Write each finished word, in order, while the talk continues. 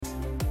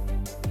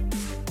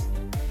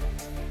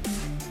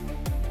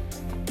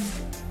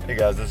Hey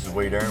guys, this is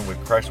Wade Aaron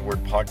with Christ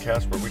Word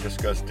Podcast, where we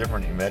discuss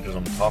different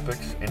evangelism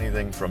topics,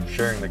 anything from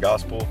sharing the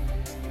gospel,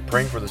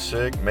 praying for the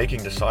sick,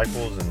 making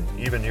disciples, and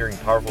even hearing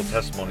powerful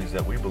testimonies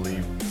that we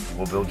believe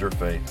will build your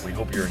faith. We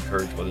hope you're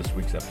encouraged by this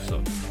week's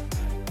episode.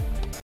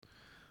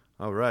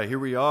 All right, here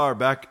we are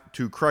back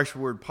to Christ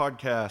Word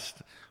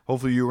Podcast.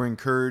 Hopefully you were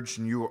encouraged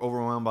and you were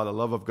overwhelmed by the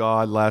love of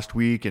God last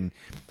week. And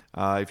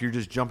if you're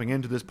just jumping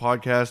into this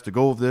podcast, the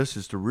goal of this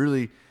is to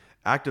really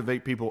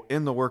activate people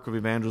in the work of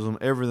evangelism,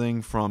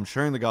 everything from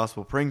sharing the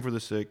gospel, praying for the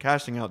sick,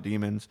 casting out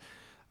demons,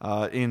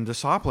 in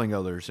discipling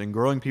others and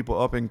growing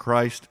people up in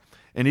Christ,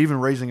 and even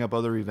raising up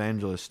other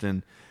evangelists.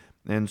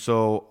 And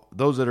so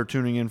those that are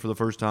tuning in for the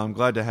first time,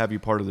 glad to have you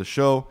part of the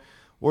show.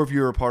 Or if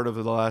you're a part of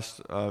the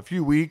last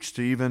few weeks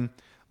to even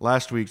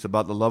last week's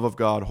about the love of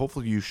God,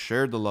 hopefully you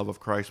shared the love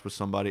of Christ with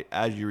somebody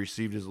as you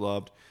received his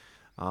love.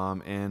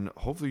 And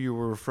hopefully you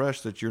were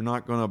refreshed that you're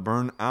not going to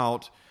burn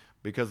out,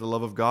 because the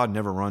love of God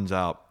never runs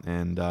out.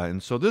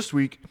 And so this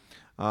week,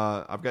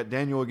 I've got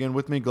Daniel again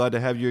with me. Glad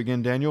to have you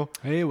again, Daniel.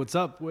 Hey, what's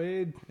up,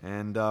 Wade?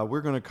 And we're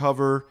going to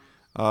cover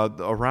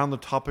around the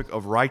topic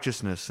of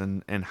righteousness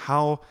and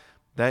how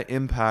that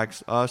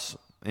impacts us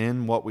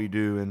in what we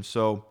do. And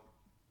so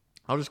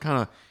I'll just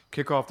kind of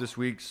kick off this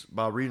week's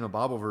by reading a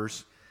Bible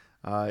verse.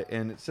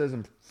 And it says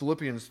in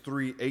Philippians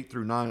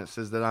 3:8-9, it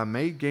says that I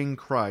may gain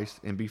Christ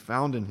and be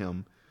found in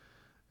him.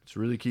 It's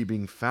really key,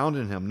 being found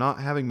in him, not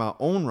having my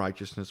own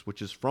righteousness,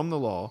 which is from the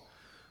law,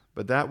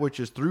 but that which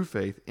is through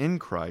faith in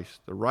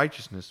Christ, the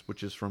righteousness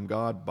which is from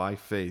God by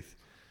faith.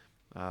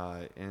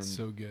 And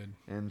so good.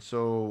 And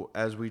so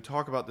as we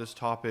talk about this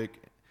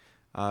topic,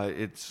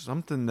 it's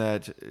something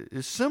that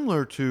is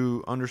similar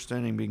to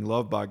understanding being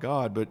loved by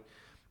God, but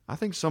I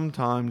think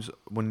sometimes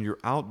when you're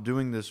out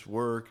doing this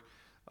work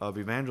of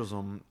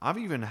evangelism, I've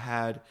even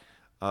had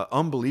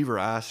unbeliever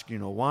ask,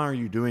 why are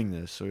you doing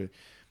this? Or,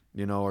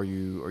 are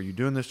you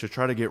doing this to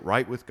try to get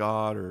right with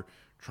God, or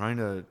trying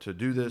to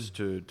do this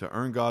to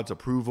earn God's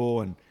approval?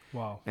 And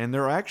wow. And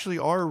there actually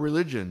are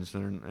religions,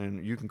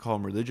 and you can call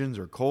them religions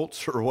or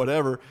cults or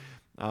whatever,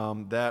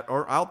 that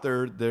are out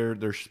there.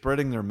 They're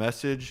spreading their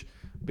message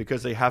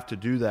because they have to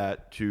do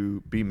that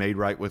to be made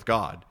right with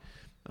God.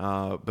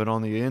 But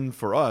on the end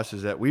for us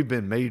is that we've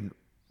been made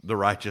the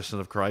righteousness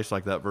of Christ,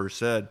 like that verse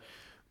said,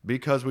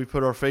 because we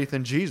put our faith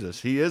in Jesus.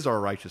 He is our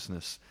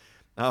righteousness.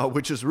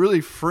 Which is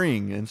really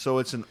freeing. And so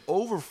it's an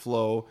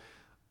overflow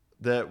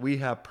that we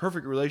have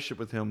perfect relationship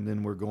with him,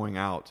 then we're going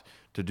out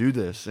to do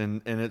this.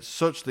 And it's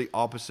such the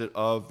opposite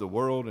of the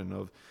world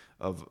and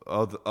of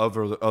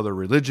other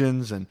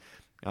religions. And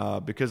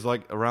because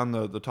like around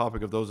the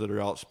topic of those that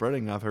are out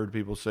spreading, I've heard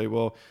people say,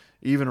 well,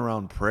 even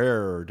around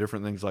prayer or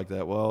different things like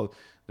that, well,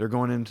 they're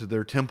going into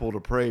their temple to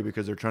pray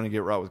because they're trying to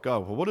get right with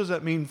God. Well, what does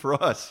that mean for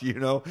us?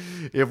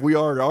 If we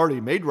are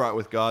already made right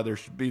with God, there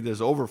should be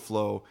this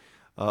overflow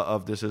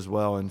of this as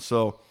well. And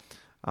so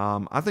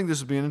I think this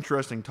would be an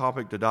interesting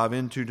topic to dive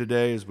into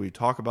today as we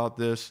talk about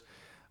this,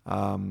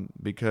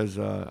 because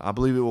I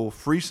believe it will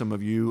free some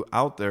of you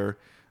out there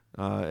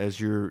as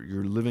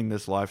you're living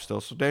this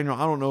lifestyle. So Daniel,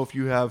 I don't know if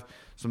you have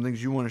some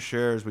things you want to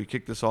share as we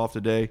kick this off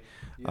today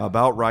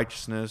about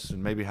righteousness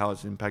and maybe how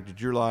it's impacted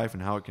your life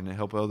and how it can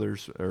help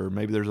others, or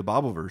maybe there's a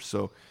Bible verse.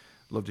 So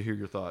I'd love to hear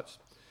your thoughts.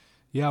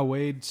 Yeah,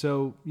 Wade.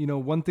 So,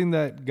 one thing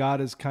that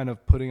God is kind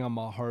of putting on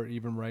my heart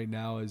even right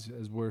now as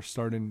we're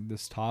starting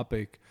this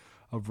topic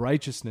of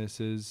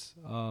righteousness is,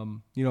 I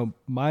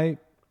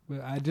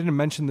didn't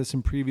mention this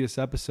in previous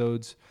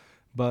episodes,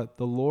 but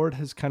the Lord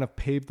has kind of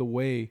paved the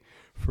way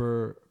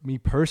for me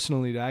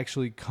personally to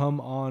actually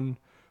come on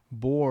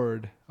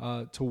board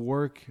to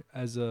work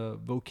as a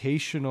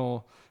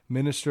vocational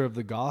minister of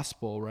the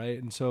gospel,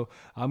 right? And so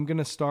I'm going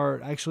to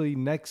start actually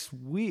next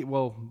week.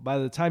 Well, by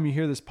the time you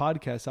hear this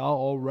podcast, I'll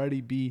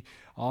already be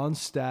on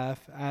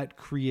staff at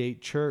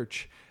Create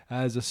Church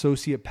as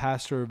associate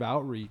pastor of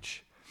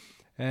outreach.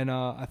 And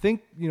I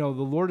think, the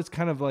Lord is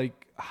kind of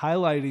like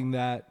highlighting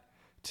that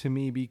to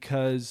me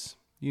because,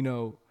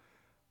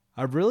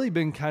 I've really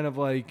been kind of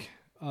like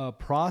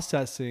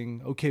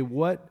processing, okay,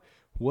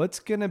 what's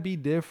going to be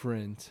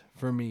different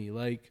for me?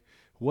 Like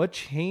what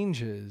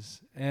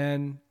changes?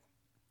 And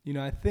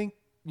I think,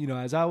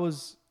 as I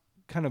was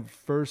kind of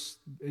first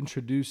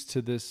introduced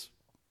to this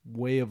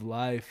way of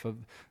life,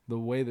 of the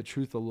way, the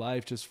truth of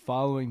life, just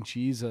following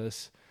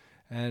Jesus,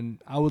 and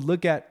I would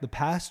look at the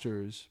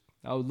pastors,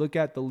 I would look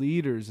at the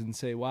leaders and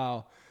say,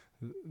 wow,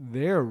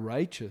 they're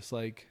righteous.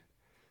 Like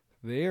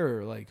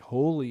they're like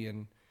holy,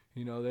 and,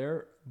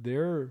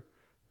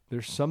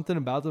 there's something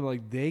about them.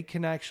 Like they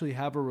can actually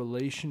have a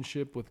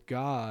relationship with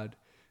God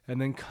and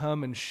then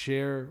come and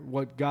share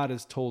what God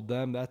has told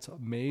them. That's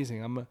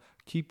amazing. I'm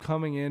keep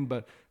coming in,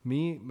 but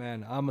me,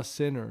 man, I'm a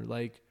sinner.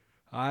 Like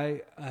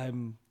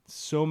I'm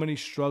so many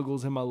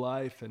struggles in my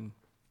life, and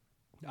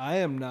I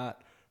am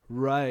not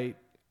right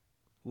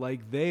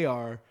like they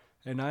are,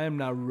 and I am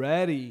not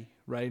ready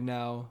right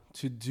now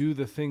to do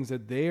the things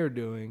that they are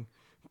doing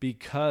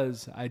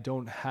because I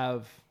don't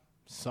have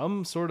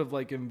some sort of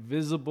like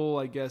invisible,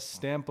 I guess,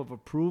 stamp of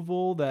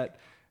approval that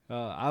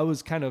I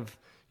was kind of,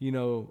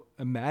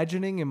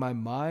 imagining in my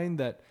mind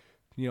that,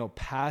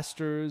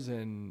 pastors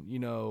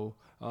and,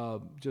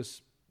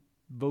 just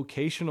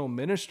vocational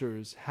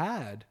ministers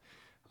had.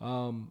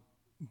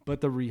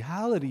 But the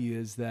reality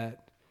is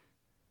that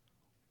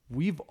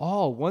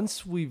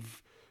once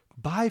we've,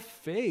 by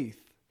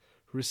faith,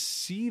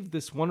 received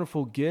this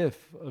wonderful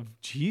gift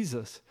of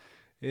Jesus,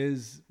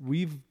 is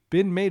we've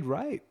been made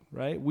right?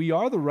 We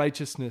are the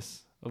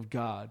righteousness of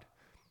God.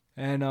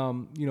 And,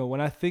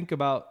 when I think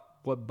about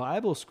what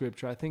Bible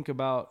scripture, I think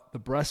about the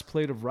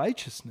breastplate of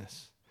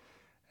righteousness.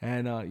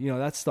 And,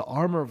 that's the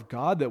armor of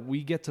God that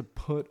we get to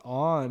put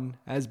on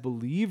as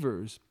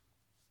believers.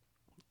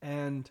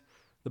 And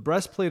the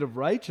breastplate of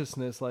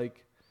righteousness,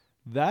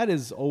 that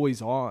is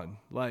always on.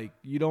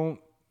 You don't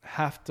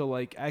have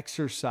to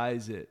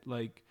exercise it.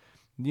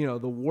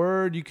 The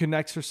word you can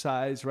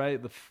exercise,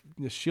 right?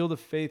 The shield of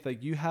faith,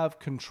 you have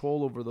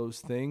control over those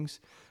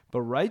things.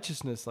 But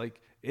righteousness,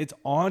 it's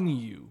on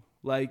you.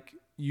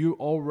 You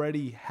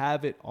already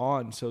have it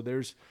on. So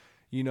there's,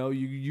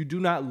 you do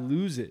not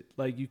lose it.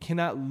 You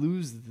cannot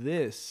lose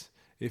this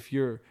if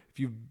you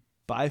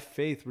by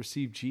faith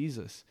receive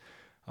Jesus.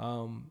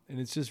 And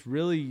it's just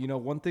really,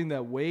 one thing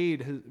that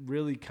Wade has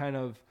really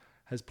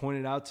has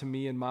pointed out to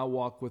me in my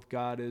walk with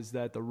God is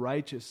that the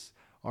righteous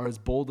are as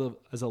bold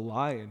as a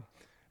lion.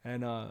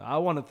 And I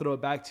want to throw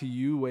it back to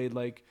you, Wade.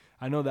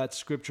 I know that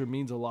scripture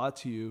means a lot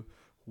to you.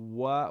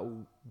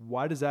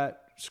 Why does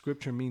that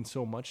scripture mean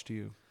so much to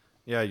you?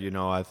 Yeah,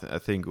 I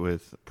think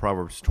with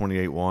Proverbs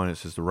 28:1, it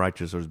says the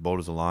righteous are as bold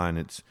as a lion.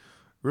 It's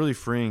really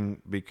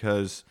freeing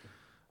because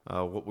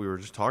what we were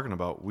just talking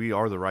about, we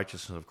are the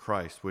righteousness of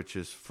Christ, which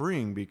is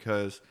freeing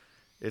because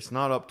it's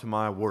not up to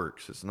my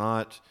works. It's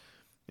not,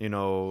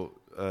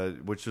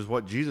 which is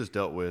what Jesus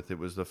dealt with. It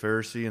was the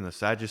Pharisee and the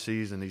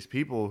Sadducees and these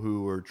people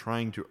who were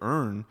trying to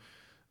earn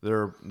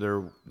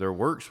their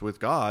works with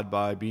God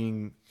by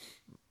being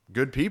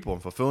good people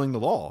and fulfilling the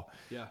law.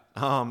 Yeah.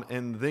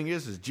 And the thing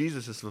is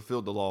Jesus has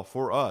fulfilled the law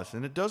for us.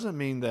 And it doesn't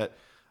mean that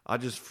I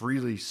just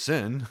freely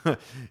sin, I'm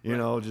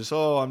just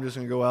going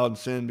to go out and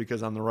sin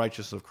because I'm the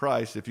righteousness of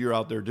Christ. If you're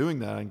out there doing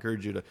that, I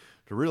encourage you to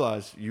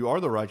realize you are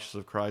the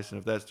righteousness of Christ. And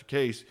if that's the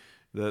case,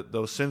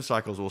 those sin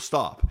cycles will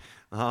stop.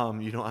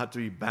 You don't have to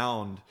be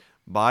bound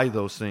by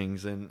those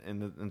things.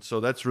 And so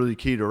that's really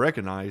key to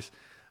recognize.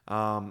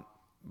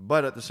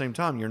 But at the same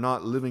time, you're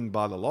not living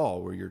by the law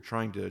where you're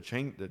trying to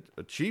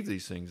achieve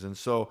these things. And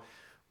so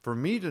for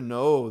me to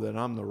know that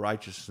I'm the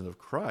righteousness of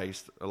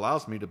Christ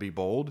allows me to be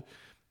bold.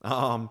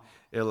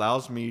 It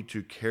allows me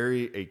to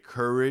carry a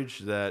courage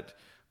that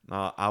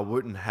I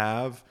wouldn't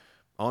have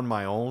on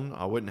my own.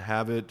 I wouldn't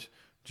have it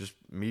just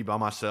me by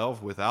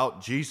myself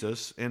without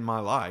Jesus in my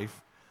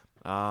life.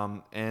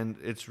 And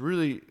it's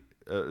really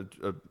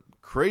a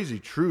crazy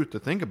truth to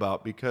think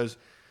about, because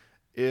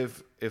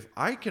if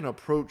I can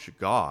approach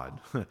God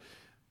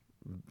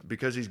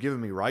because he's given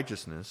me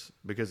righteousness,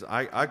 because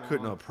I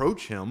couldn't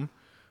approach him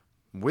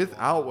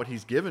without what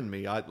he's given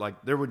me,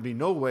 there would be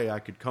no way I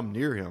could come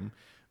near him,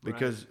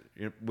 because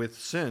with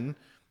sin,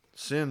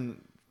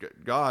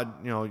 God,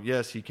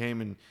 yes, he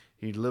came and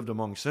he lived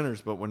among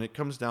sinners, but when it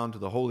comes down to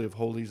the Holy of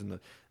Holies and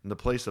the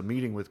place of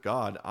meeting with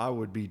God, I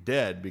would be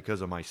dead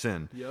because of my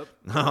sin. Yep.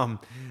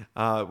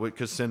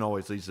 Because sin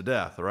always leads to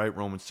death, right?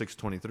 Romans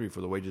 6:23,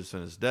 for the wages of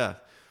sin is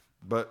death.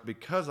 But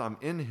because I'm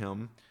in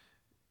him,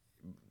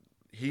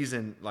 he's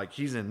in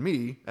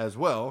me as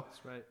well.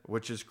 That's right.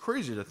 Which is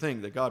crazy to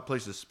think that God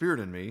places spirit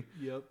in me.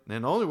 Yep.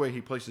 And the only way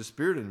he places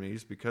spirit in me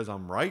is because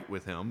I'm right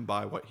with him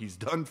by what he's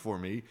done for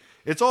me.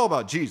 It's all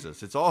about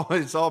Jesus. It's all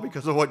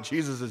because of what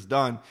Jesus has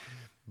done.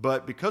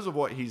 But because of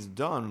what he's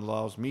done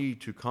allows me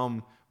to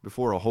come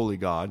before a holy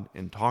God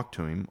and talk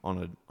to him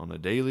on a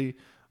daily,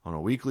 on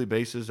a weekly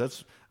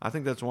basis. I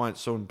think that's why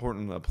it's so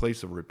important, a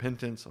place of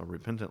repentance, a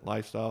repentant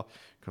lifestyle,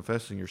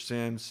 confessing your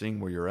sins, seeing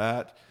where you're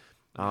at.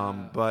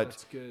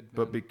 That's good,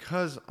 but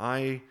because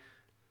I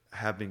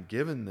have been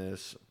given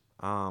this,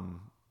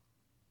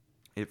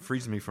 it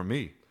frees me from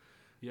me.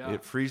 Yeah.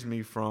 It frees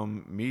me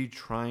from me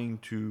trying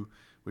to,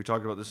 we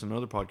talked about this in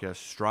another podcast,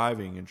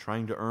 striving and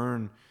trying to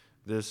earn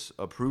this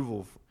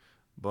approval.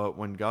 But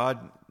when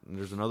God,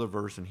 there's another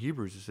verse in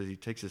Hebrews, it says he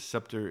takes his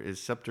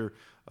scepter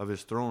of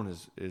his throne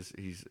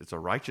it's a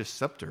righteous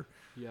scepter.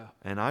 Yeah.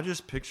 And I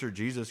just picture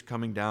Jesus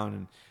coming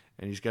down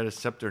and he's got a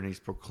scepter and he's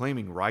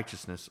proclaiming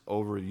righteousness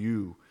over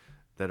you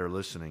that are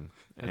listening.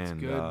 That's and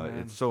good, man.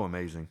 It's so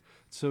amazing.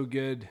 So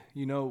good.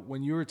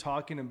 When you were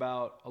talking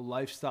about a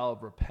lifestyle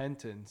of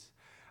repentance,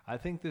 I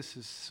think this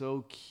is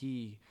so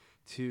key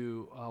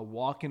to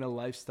walk in a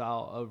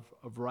lifestyle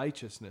of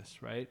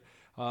righteousness, right?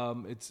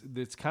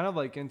 It's kind of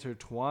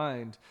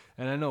intertwined.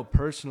 And I know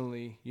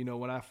personally,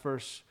 when I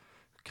first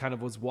kind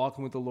of was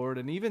walking with the Lord,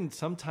 and even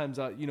sometimes,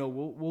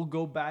 we'll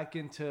go back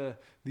into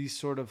these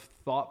sort of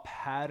thought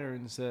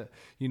patterns that,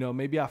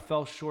 maybe I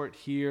fell short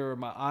here, or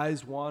my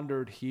eyes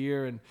wandered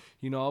here, and,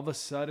 all of a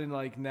sudden,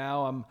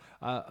 now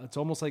it's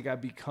almost like I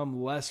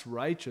become less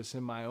righteous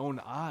in my own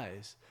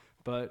eyes.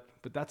 But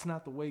that's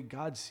not the way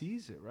God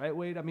sees it, right,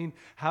 Wade? I mean,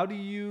 how do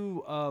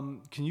you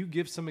can you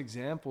give some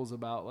examples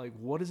about like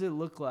what does it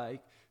look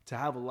like to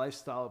have a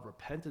lifestyle of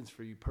repentance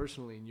for you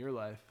personally in your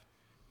life?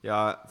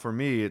 Yeah, for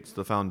me, it's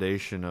the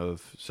foundation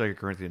of 2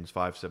 Corinthians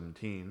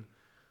 5:17,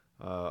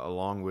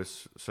 along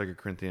with 2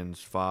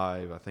 Corinthians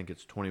 5, I think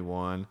it's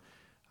 21.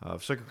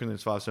 2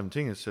 Corinthians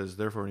 5:17, it says,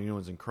 "Therefore, when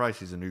anyone's in Christ,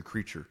 he's a new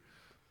creature.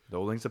 The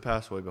old things have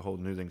passed away,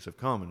 behold, new things have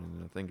come."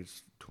 And I think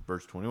it's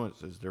verse 21, it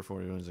says, "Therefore,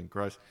 when anyone's in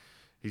Christ,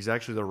 he's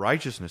actually the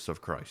righteousness of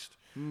Christ."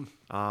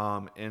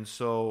 And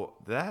so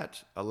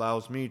that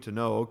allows me to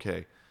know,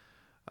 okay,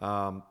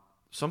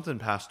 something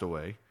passed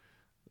away.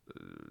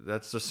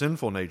 That's the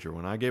sinful nature.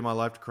 When I gave my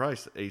life to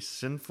Christ, a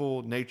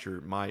sinful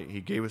nature, he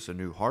gave us a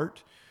new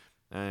heart,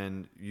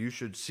 and you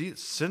should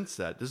sense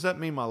that. Does that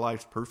mean my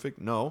life's perfect?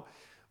 No,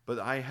 but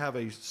I have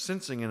a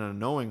sensing and a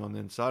knowing on the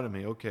inside of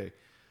me. Okay,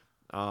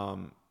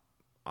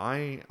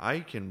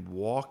 I can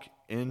walk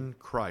in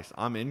Christ.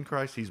 I'm in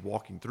Christ. He's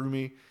walking through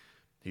me.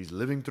 He's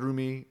living through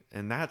me,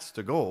 and that's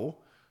the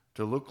goal: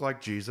 to look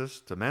like Jesus,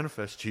 to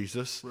manifest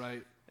Jesus.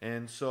 Right.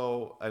 And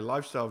so a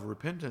lifestyle of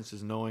repentance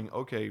is knowing,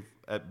 okay,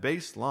 at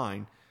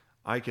baseline,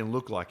 I can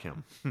look like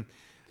him.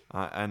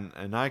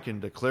 and I can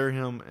declare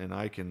him, and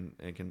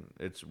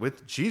it's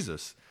with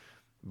Jesus.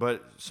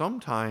 But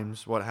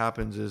sometimes what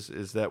happens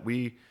is that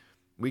we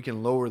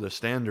can lower the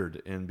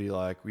standard and be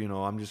like,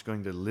 I'm just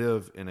going to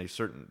live in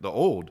the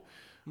old.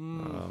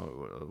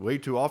 Way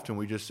too often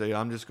we just say,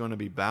 I'm just going to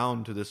be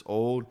bound to this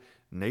old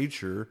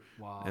nature.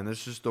 Wow. And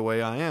that's just the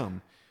way I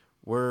am.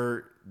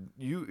 Where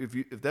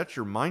if that's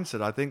your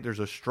mindset, I think there's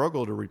a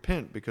struggle to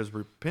repent, because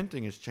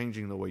repenting is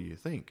changing the way you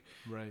think.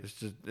 Right.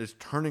 It's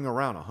turning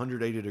around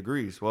 180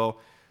 degrees. Well,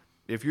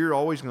 if you're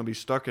always going to be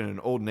stuck in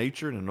an old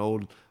nature and an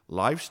old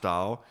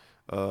lifestyle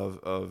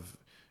of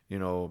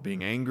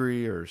being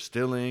angry or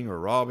stealing or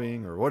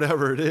robbing or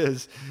whatever it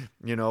is,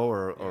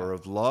 or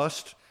of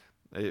lust,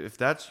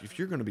 if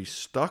you're going to be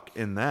stuck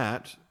in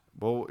that,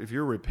 well, if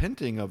you're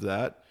repenting of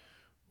that,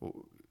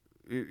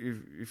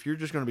 if you're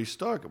just going to be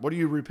stuck, what are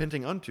you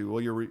repenting unto?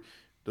 Well,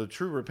 the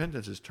true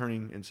repentance is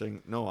turning and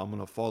saying, no, I'm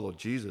going to follow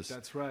Jesus.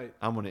 That's right.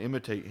 I'm going to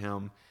imitate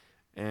him.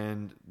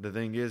 And the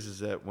thing is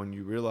that when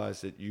you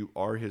realize that you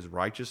are his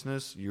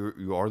righteousness,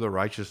 you are the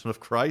righteousness of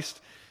Christ,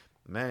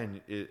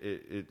 man,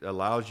 it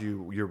allows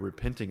you're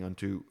repenting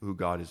unto who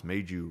God has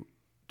made you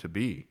to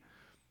be,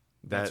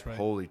 that right.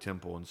 holy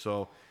temple. And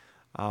so,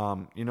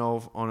 on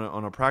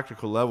a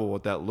practical level,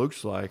 what that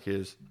looks like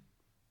is,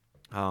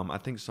 I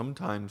think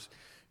sometimes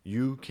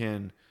you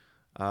can,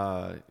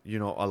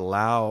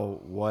 allow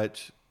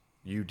what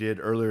you did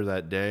earlier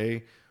that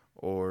day,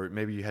 or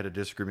maybe you had a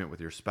disagreement with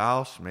your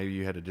spouse, maybe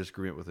you had a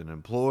disagreement with an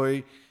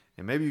employee,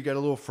 and maybe you got a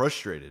little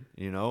frustrated,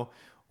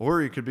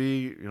 or it could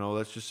be,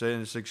 let's just say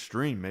in this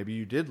extreme, maybe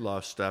you did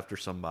lust after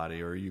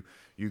somebody, or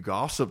you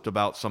gossiped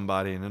about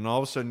somebody, and then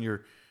all of a sudden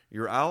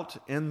you're out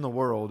in the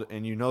world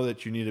and you know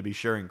that you need to be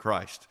sharing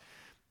Christ.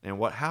 And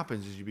what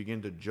happens is you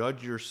begin to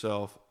judge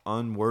yourself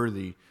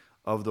unworthy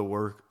of the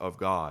work of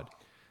God.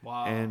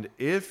 Wow. And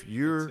if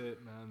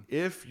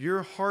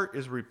your heart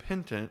is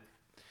repentant,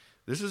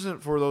 this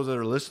isn't for those that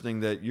are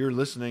listening, that you're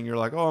listening, you're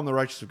like, oh, I'm the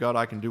righteous of God,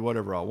 I can do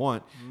whatever I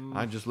want.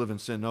 I just live in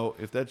sin. No,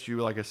 if that's you,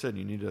 like I said,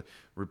 you need to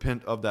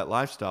repent of that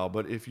lifestyle.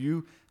 But if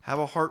you have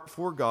a heart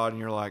for God and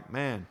you're like,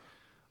 man,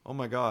 oh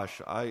my gosh,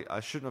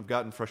 I shouldn't have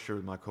gotten frustrated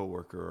with my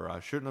coworker, or I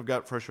shouldn't have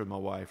got frustrated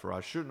with my wife, or I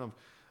shouldn't have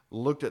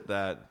looked at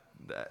that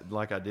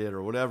like I did,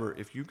 or whatever.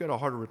 If you've got a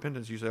heart of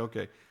repentance, you say,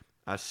 okay,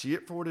 I see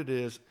it for what it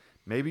is.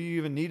 Maybe you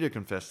even need to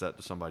confess that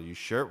to somebody. You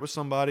share it with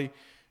somebody.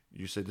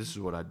 You say, this is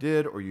what I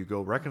did. Or you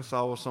go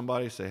reconcile with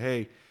somebody. Say,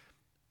 hey,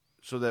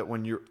 so that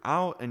when you're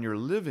out and you're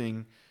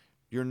living,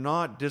 you're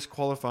not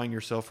disqualifying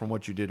yourself from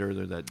what you did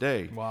earlier that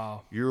day.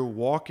 Wow. You're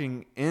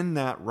walking in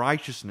that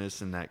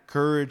righteousness and that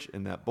courage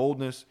and that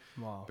boldness.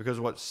 Wow. Because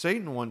what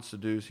Satan wants to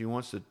do is he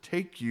wants to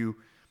take you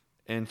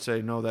and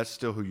say, no, that's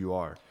still who you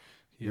are.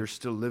 Yeah. You're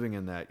still living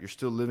in that. You're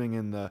still living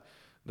in the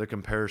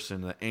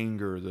comparison, the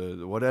anger,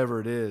 the whatever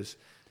it is.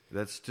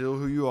 That's still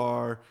who you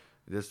are.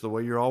 That's the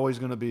way you're always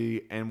going to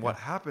be. And what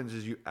happens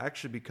is you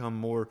actually become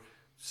more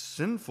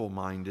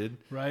sinful-minded,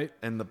 right,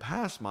 and the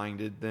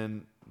past-minded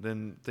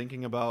than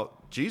thinking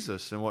about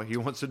Jesus and what he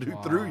wants to do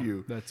through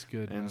you. That's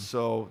good. And man.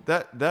 so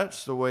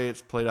that's the way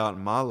it's played out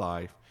in my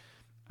life.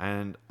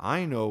 And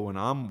I know when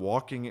I'm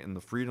walking in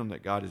the freedom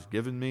that God has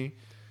given me,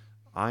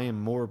 I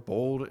am more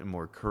bold and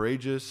more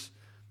courageous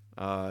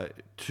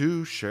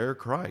to share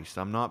Christ.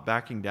 I'm not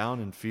backing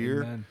down in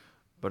fear. Amen.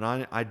 But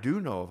I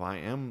do know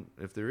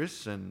if there is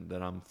sin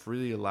that I'm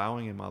freely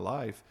allowing in my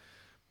life,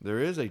 there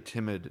is a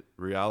timid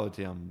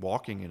reality I'm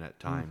walking in at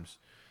times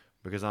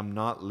because I'm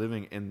not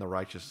living in the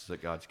righteousness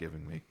that God's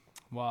giving me.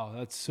 Wow,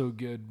 that's so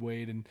good,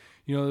 Wade. And,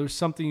 there's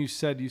something you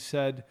said. You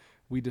said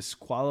we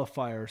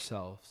disqualify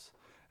ourselves.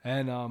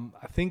 And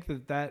I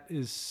think that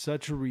is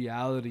such a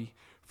reality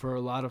for a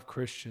lot of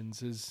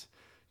Christians is,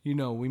 we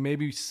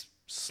maybe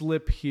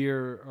slip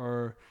here,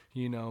 or,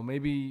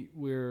 maybe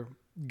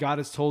God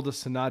has told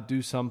us to not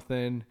do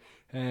something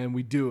and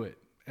we do it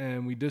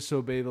and we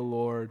disobey the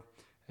Lord,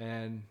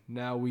 and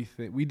now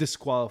we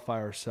disqualify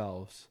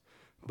ourselves.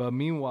 But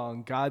meanwhile,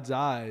 in God's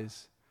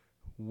eyes,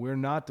 we're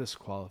not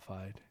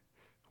disqualified.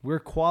 We're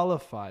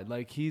qualified.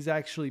 Like, he's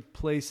actually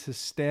placed his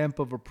stamp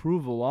of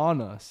approval on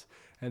us.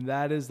 And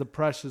that is the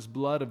precious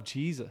blood of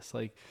Jesus.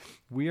 Like,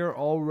 we are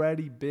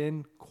already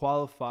been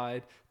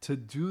qualified to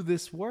do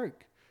this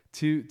work,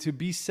 to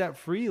be set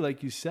free,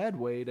 like you said,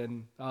 Wade.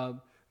 And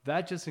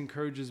that just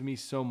encourages me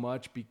so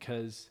much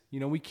because,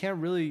 we can't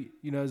really,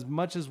 as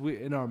much as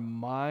we in our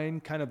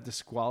mind kind of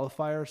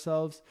disqualify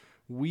ourselves,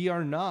 we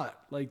are not.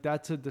 Like,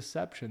 that's a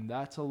deception.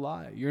 That's a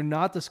lie. You're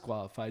not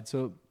disqualified.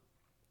 So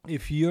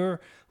if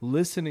you're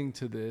listening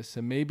to this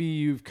and maybe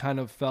you've kind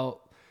of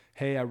felt,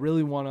 hey, I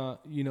really want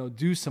to,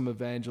 do some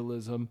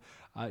evangelism.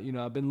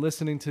 I've been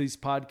listening to these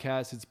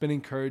podcasts. It's been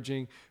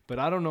encouraging, but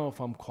I don't know if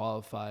I'm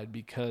qualified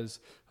because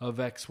of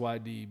X, Y,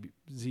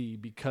 Z,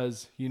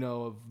 because,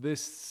 of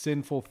this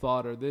sinful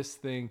thought or this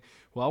thing.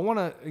 Well, I want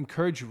to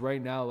encourage you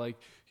right now, like,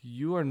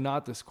 you are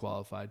not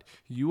disqualified.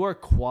 You are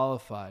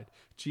qualified.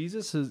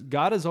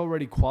 God has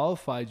already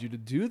qualified you to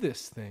do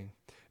this thing.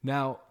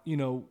 Now,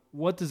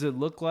 what does it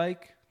look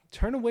like?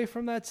 Turn away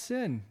from that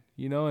sin,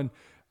 and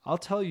I'll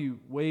tell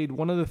you, Wade,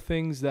 one of the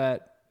things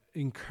that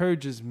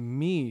encourages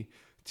me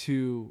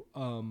to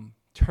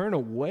turn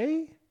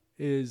away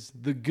is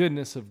the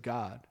goodness of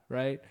God,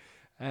 right?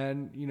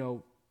 And,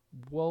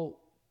 well,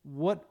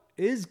 what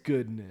is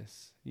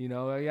goodness?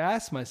 I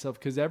ask myself,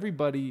 because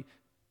everybody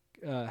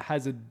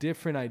has a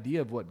different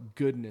idea of what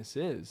goodness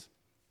is,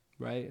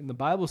 right? And the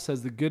Bible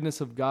says the goodness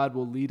of God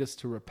will lead us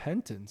to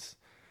repentance.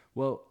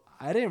 Well,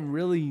 I didn't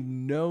really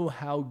know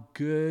how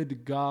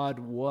good God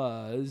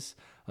was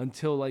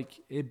until like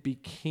it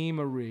became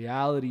a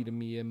reality to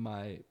me in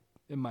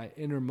my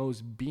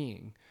innermost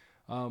being.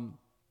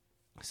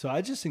 So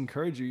I just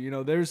encourage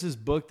you. There's this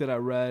book that I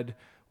read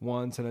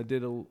once, and I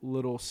did a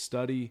little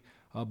study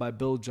by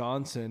Bill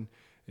Johnson.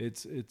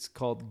 It's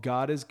called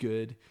God is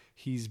Good.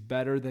 He's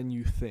better than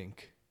you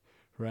think,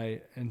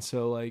 right? And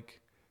so like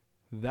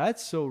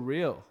that's so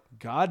real.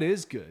 God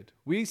is good.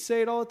 We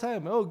say it all the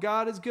time. Oh,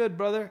 God is good,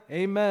 brother.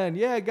 Amen.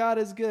 Yeah, God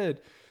is good,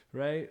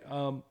 right?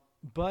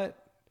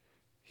 But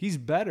he's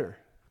better.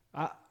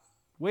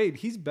 Wait,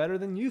 he's better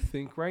than you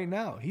think right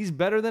now. He's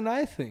better than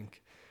I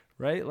think,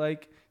 right?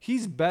 Like,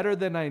 he's better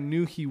than I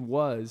knew he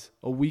was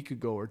a week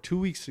ago or 2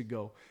 weeks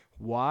ago.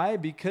 Why?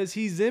 Because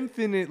he's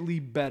infinitely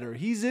better.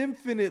 He's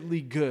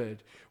infinitely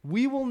good.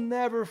 We will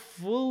never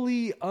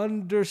fully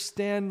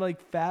understand,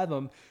 like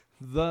fathom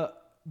the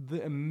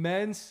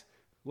immense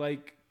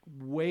like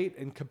weight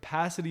and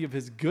capacity of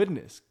his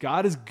goodness.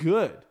 God is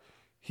good.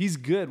 He's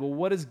good. Well,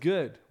 what is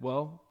good?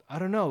 Well, I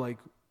don't know. Like,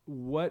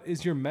 what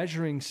is your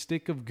measuring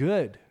stick of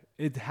good?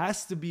 It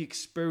has to be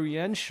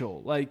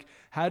experiential. Like,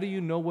 how do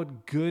you know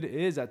what good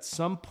is? At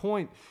some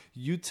point,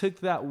 you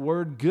took that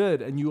word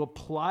good and you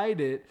applied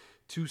it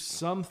to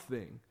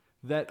something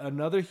that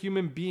another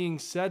human being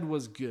said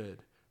was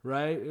good,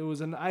 right? It was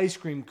an ice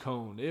cream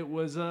cone. It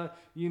was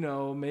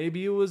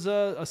maybe it was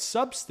a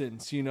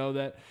substance,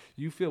 that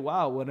you feel,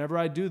 wow, whenever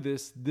I do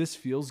this, this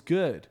feels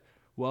good.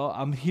 Well,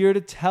 I'm here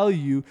to tell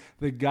you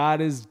that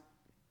God is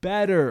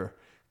better.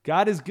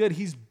 God is good.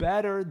 He's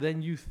better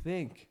than you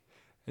think.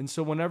 And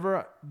so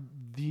whenever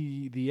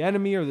the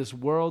enemy or this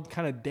world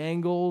kind of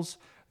dangles,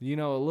 a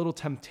little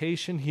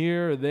temptation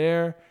here or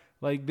there,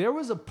 like there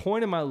was a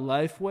point in my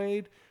life,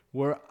 Wade,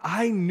 where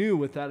I knew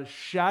without a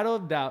shadow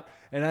of doubt,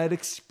 and I had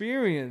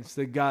experienced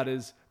that God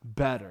is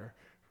better,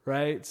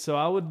 right? So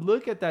I would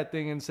look at that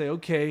thing and say,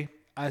 okay,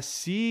 I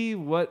see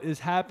what is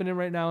happening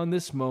right now in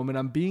this moment.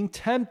 I'm being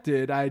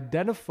tempted. I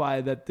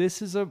identify that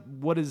this is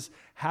what is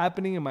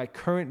happening in my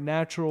current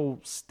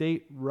natural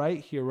state right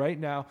here, right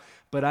now.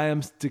 But I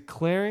am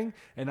declaring,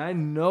 and I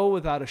know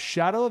without a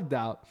shadow of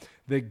doubt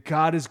that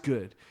God is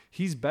good.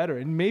 He's better.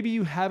 And maybe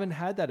you haven't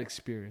had that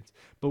experience,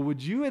 but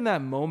would you in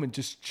that moment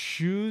just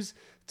choose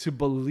to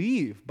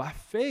believe by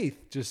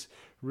faith, just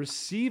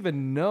receive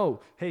and know,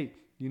 hey,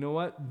 you know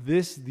what?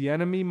 The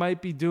enemy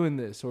might be doing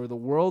this, or the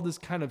world is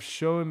kind of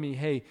showing me,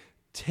 hey,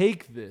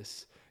 take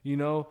this,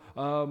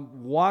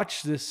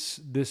 watch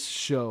this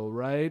show,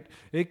 right?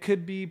 It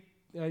could be,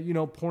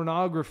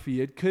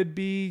 pornography. It could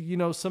be,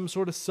 some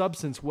sort of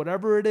substance,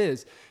 whatever it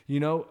is,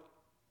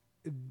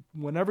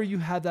 whenever you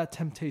have that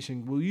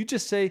temptation, will you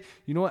just say,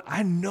 you know what?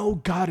 I know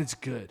God is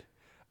good.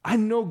 I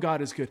know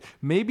God is good.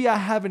 Maybe I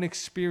haven't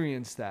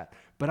experienced that,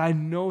 but I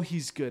know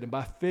he's good. And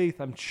by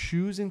faith, I'm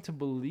choosing to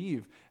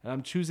believe, and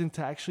I'm choosing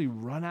to actually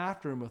run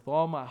after him with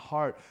all my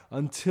heart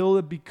until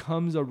it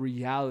becomes a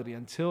reality,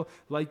 until,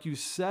 like you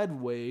said,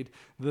 Wade,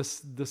 the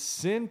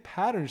sin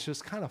patterns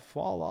just kind of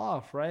fall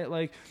off, right?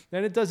 Like,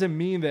 and it doesn't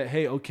mean that,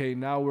 hey, okay,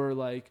 now we're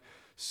like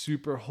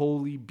super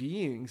holy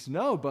beings.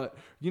 No, but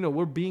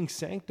we're being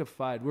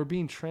sanctified. We're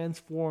being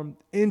transformed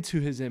into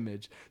his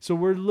image. So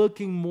we're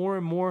looking more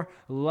and more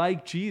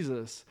like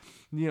Jesus.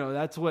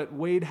 That's what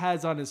Wade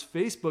has on his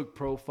Facebook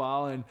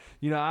profile. And,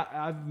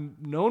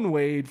 I've known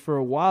Wade for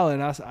a while,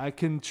 and I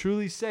can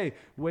truly say,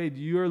 Wade,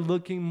 you're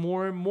looking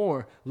more and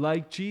more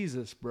like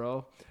Jesus,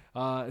 bro.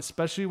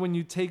 Especially when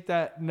you take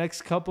that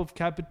next cup of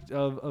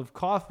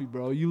coffee,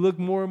 bro. You look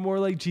more and more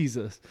like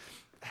Jesus.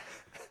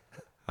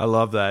 I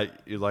love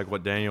that. Like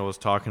what Daniel was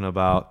talking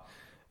about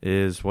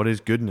is what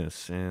is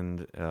goodness,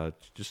 and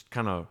just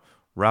kind of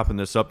wrapping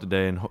this up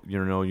today. And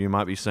you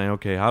might be saying,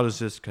 okay, how does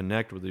this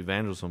connect with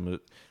evangelism?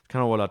 It's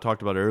kind of what I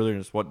talked about earlier,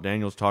 and it's what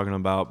Daniel's talking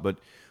about. But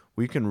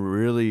we can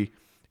really,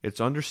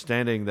 it's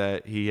understanding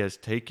that he has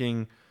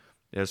taken,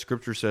 as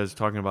Scripture says,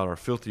 talking about our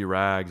filthy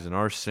rags and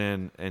our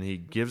sin, and he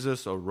gives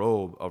us a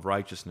robe of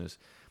righteousness.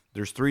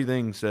 There's three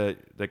things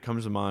that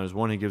comes to mind. Is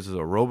one, he gives us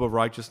a robe of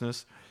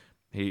righteousness.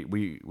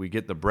 We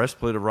get the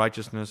breastplate of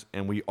righteousness,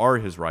 and we are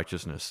his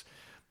righteousness.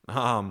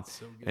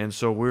 And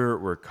so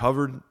we're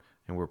covered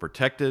and we're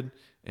protected,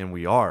 and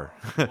we are.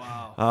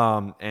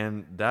 Wow.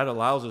 And that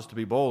allows us to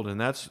be bold, and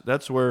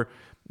that's where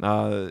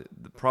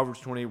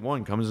Proverbs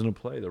 28:1 comes into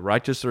play. The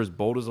righteous are as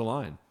bold as a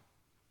lion.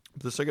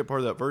 The second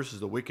part of that verse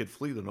is the wicked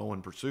flee that no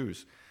one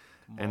pursues.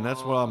 And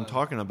that's what I'm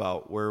talking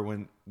about, where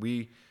when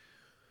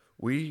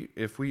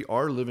if we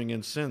are living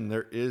in sin,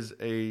 there is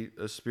a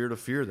spirit of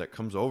fear that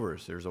comes over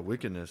us. There's a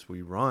wickedness.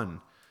 We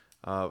run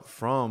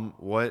from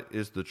what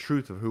is the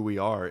truth of who we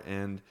are.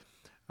 And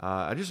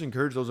I just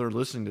encourage those that are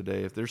listening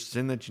today, if there's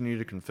sin that you need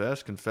to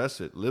confess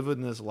it. Live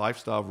in this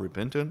lifestyle of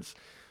repentance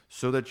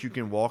so that you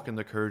can walk in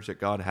the courage that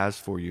God has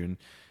for you. And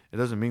it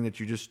doesn't mean that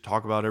you just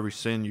talk about every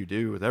sin you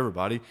do with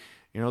everybody.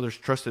 There's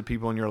trusted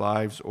people in your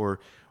lives or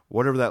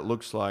whatever that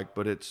looks like,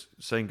 but it's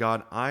saying,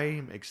 God,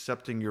 I'm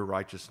accepting your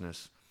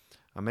righteousness.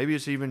 Maybe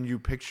it's even you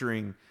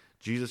picturing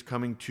Jesus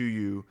coming to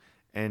you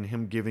and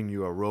him giving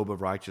you a robe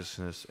of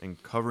righteousness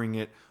and covering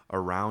it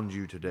around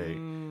you today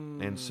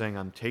and saying,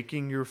 I'm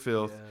taking your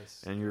filth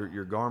and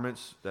your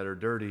garments that are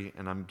dirty,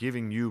 and I'm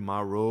giving you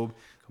my robe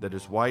that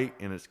is white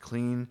and it's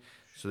clean,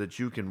 so that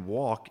you can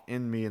walk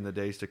in me in the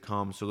days to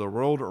come, so the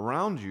world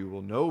around you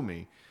will know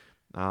me,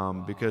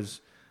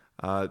 because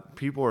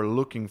people are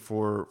looking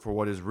for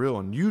what is real,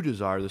 and you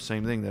desire the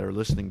same thing that are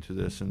listening to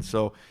this. And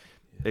so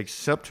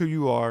accept who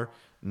you are.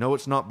 No,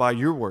 it's not by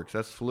your works.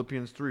 That's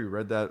Philippians 3. We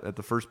read that at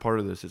the first part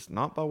of this. It's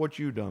not by what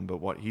you've done, but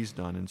what he's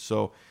done. And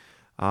so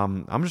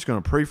I'm just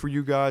going to pray for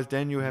you guys.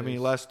 Dan, you have any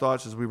last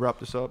thoughts as we wrap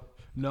this up?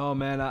 No,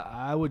 man,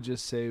 I would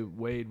just say,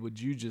 Wade,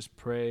 would you just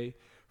pray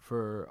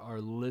for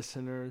our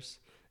listeners,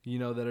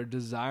 that are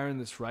desiring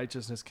this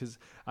righteousness? Because,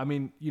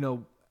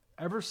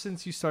 ever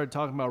since you started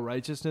talking about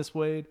righteousness,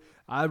 Wade,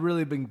 I've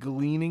really been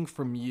gleaning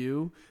from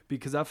you,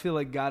 because I feel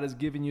like God has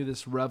given you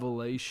this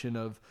revelation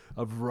of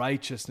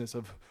righteousness,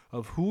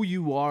 of who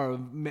you are,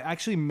 of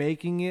actually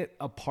making it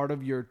a part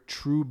of your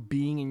true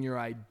being and your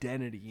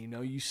identity.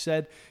 You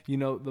said,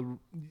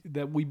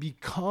 that we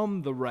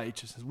become the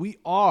righteousness. We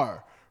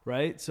are,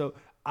 right? So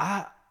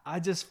I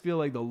just feel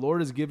like the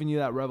Lord has given you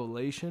that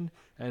revelation,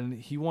 and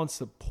he wants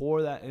to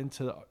pour that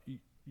into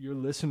your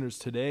listeners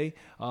today.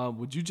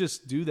 Would you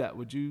just do that?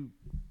 Would you?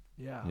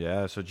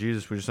 Yeah. So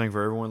Jesus, we just thank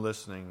for everyone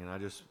listening, and I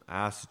just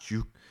ask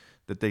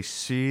that they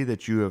see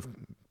that you have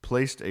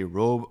placed a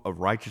robe of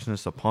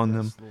righteousness upon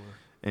them, Lord.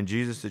 And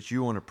Jesus, that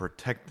you want to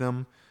protect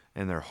them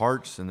and their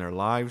hearts and their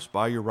lives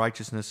by your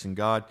righteousness. And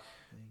God,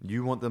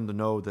 you want them to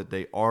know that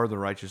they are the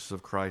righteousness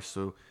of Christ,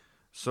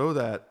 so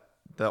that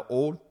the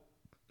old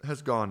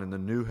has gone and the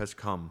new has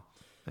come,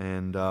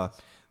 and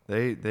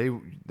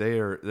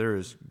there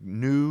is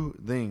new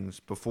things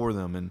before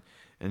them,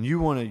 and you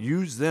want to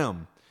use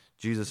them.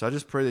 Jesus, I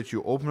just pray that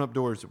you open up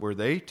doors where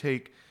they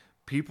take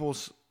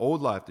people's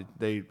old life, that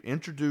they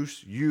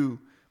introduce you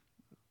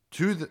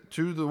to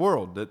the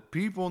world, that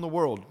people in the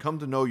world come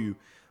to know you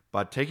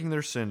by taking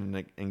their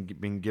sin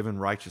and being given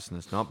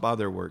righteousness, not by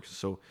their works.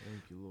 So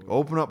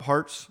open up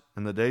hearts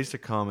in the days to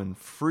come and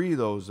free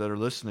those that are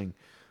listening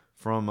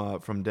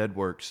from dead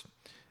works.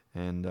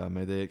 And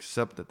may they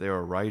accept that they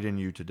are right in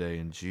you today.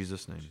 In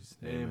Jesus' name.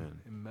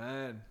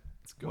 Amen.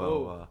 Let's go.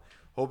 Well,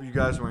 hope you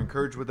guys were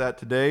encouraged with that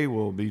today.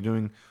 We'll be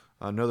doing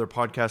another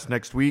podcast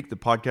next week. The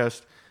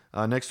podcast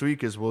next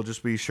week we'll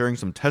just be sharing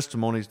some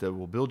testimonies that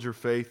will build your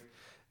faith.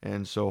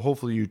 And so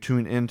hopefully you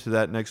tune into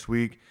that next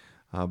week.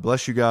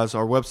 Bless you guys.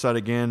 Our website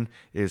again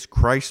is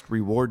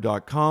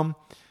ChristReward.com.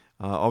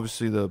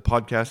 Obviously the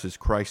podcast is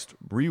Christ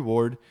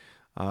Reward.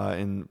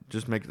 And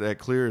just make that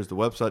clear, as the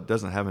website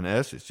doesn't have an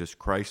S, it's just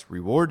Christ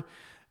Reward.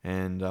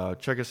 And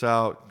check us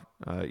out,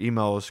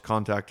 email us,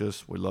 contact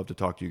us. We'd love to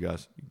talk to you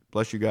guys.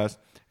 Bless you guys,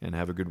 and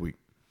have a good week.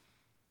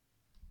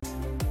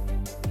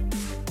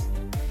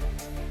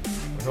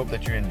 We hope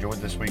that you enjoyed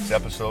this week's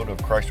episode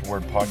of Christ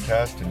Reward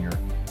Podcast, and your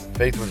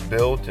faith was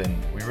built, and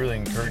we really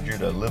encourage you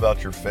to live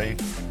out your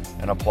faith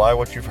and apply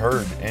what you've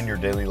heard in your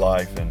daily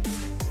life. And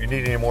if you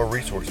need any more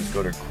resources,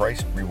 go to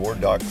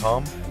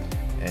ChristReward.com.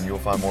 and you'll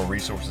find more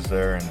resources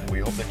there. And we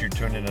hope that you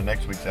tune in to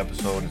next week's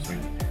episode as we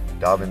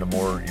dive into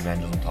more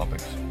evangelism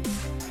topics.